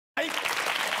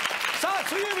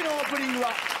水曜日のオープニング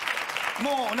は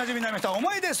もうおなじみになりました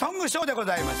思い出ソングショーでご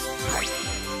ざいます。はい、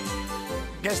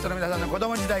ゲストの皆さんの子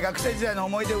供時代学生時代の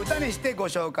思い出を歌にしてご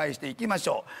紹介していきまし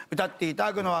ょう。歌っていた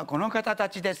だくのはこの方た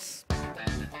ちです。阿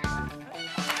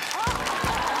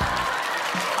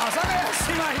佐ヶ谷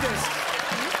姉妹です。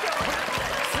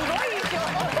すご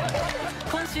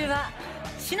い今週は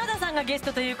篠田さんがゲス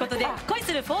トということで恋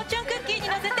するフォーチュンクッキーに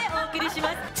乗せてお送りし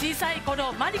ます。小さい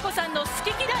頃マリコさんの好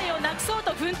き嫌いをなくそう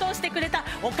と奮闘してくれた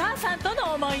お母さんと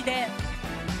の思い出。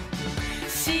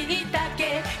しいた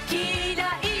け嫌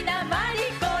いなマリ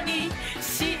コに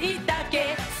しいた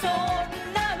けそん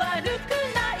な悪く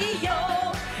ないよ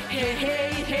へいへ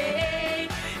いへい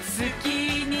好き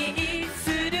にす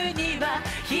るには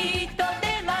ひと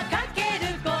手間かけ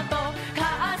ること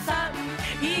母さん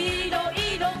いろ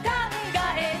いろ考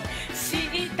えし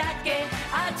いたけ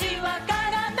味わか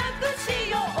らなくし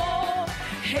よう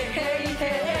へいへいへいへ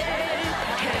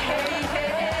いへ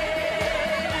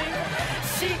い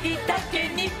しいたけ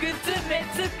肉詰め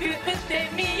作って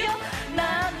みよ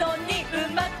なのにう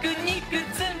まく肉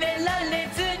詰められ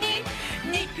ずに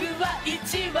肉は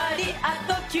1割あ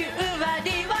と9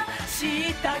割はし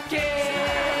いたけ。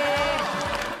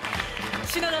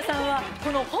篠田さんは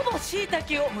このほぼしいた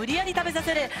けを無理やり食べさ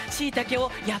せれしいたけ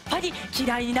をやっぱり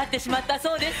嫌いになってしまった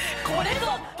そうです。これ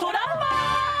ぞトラウマ。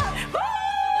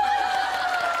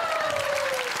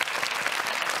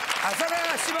阿佐ヶ谷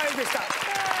姉妹でした。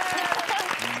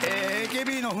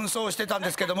AKB の紛争をしてたんで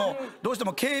すけどもどうして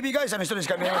も警備会社の人にし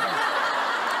か見えません。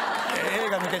映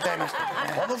画抜けちゃいました。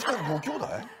あの二人ご兄弟？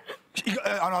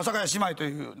阿佐ヶ谷姉妹と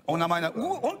いうお名前な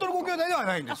本当のご兄弟では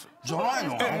ないんです。じゃない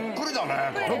の？そっくりだ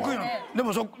ね。そっくりので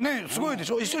もねすごいで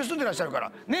しょ。一緒に住んでらっしゃるか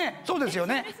らね。そうですよ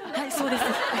ね。はいそうです。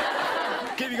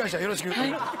警備会社よろしく。はい、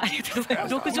ありがとうございま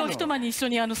す。6畳一間に一緒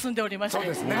に住んでおりまして。そう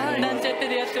ですね。なんちゃって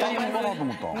でやっております。かなと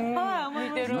思った。はい、向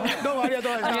いてる。どうもありがと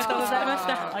うございました。ありがとうございまし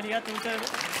た。ありがとうございま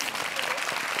す。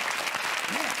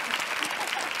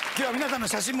今日は皆さんの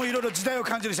写真もいろいろ時代を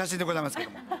感じる写真でございますけ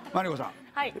ども、マリコさん、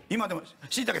はい、今でも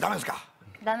しいたけダメですか？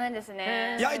ダメです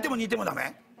ね。焼いても煮てもダ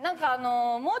メ？なんか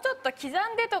もうちょっと刻ん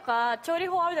でとか調理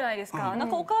法あるじゃないですか。なん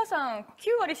かお母さん9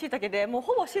割しいたけでもう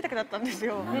ほぼしいたけだったんです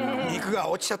よ。肉が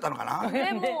落ちちゃったのかな？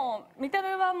でも見た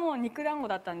目はもう肉団子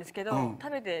だったんですけど、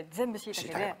食べて全部しいたけ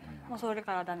で、もうそれ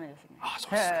からダメですね。あ、そ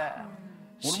うですか。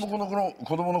俺もこの頃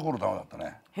子供の頃ダメだった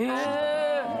ね。へえ。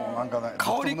なんかね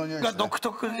香りが独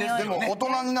特ですね。でも大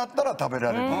人になったら食べ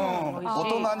られる。大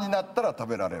人になったら食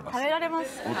べられます。食べられま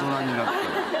す。大人になっ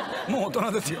てもう大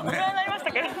人ですよね。大人になりまし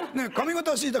たけど。ね、髪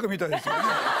型はしいたけみたいですよね。本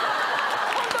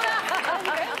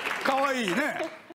当だ。可愛いね。